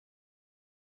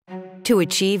To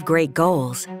achieve great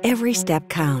goals, every step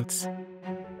counts.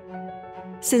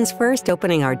 Since first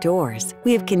opening our doors,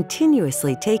 we have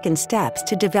continuously taken steps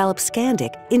to develop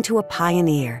Scandic into a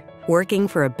pioneer, working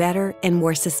for a better and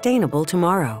more sustainable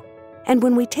tomorrow. And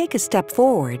when we take a step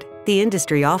forward, the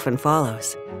industry often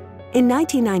follows. In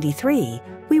 1993,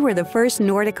 we were the first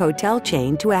Nordic hotel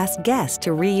chain to ask guests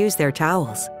to reuse their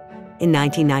towels. In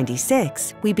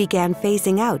 1996, we began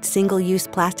phasing out single-use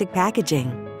plastic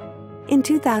packaging. In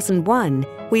 2001,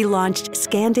 we launched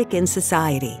Scandic in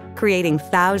Society, creating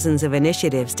thousands of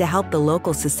initiatives to help the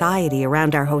local society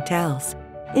around our hotels.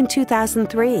 In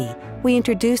 2003, we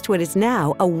introduced what is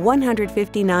now a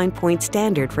 159-point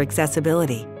standard for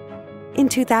accessibility. In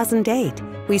 2008,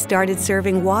 we started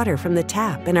serving water from the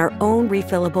tap in our own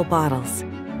refillable bottles.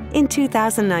 In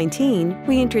 2019,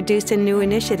 we introduced a new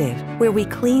initiative where we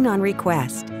clean on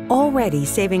request, already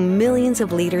saving millions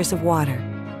of liters of water.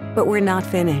 But we're not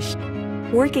finished.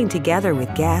 Working together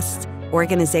with guests,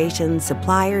 organizations,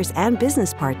 suppliers, and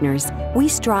business partners, we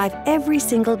strive every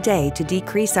single day to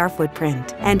decrease our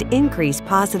footprint and increase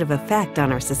positive effect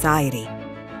on our society.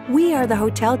 We are the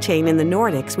hotel chain in the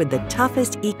Nordics with the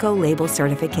toughest eco-label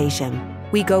certification.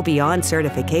 We go beyond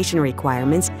certification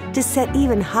requirements to set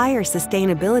even higher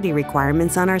sustainability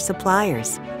requirements on our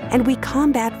suppliers. And we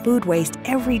combat food waste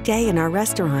every day in our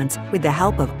restaurants with the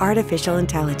help of artificial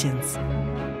intelligence.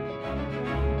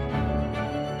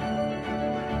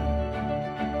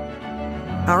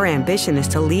 Our ambition is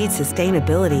to lead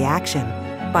sustainability action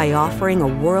by offering a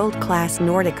world-class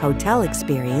Nordic hotel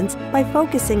experience by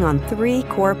focusing on 3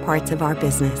 core parts of our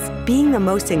business: being the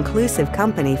most inclusive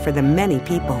company for the many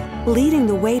people, leading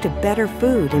the way to better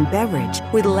food and beverage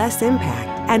with less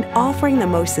impact, and offering the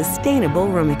most sustainable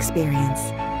room experience.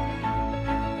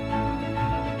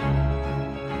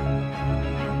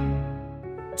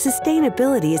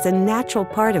 Sustainability is a natural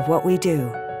part of what we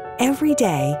do. Every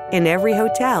day, in every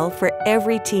hotel, for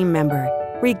every team member,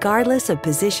 regardless of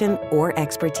position or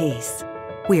expertise.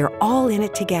 We are all in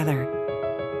it together.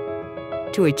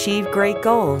 To achieve great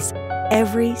goals,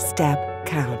 every step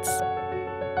counts.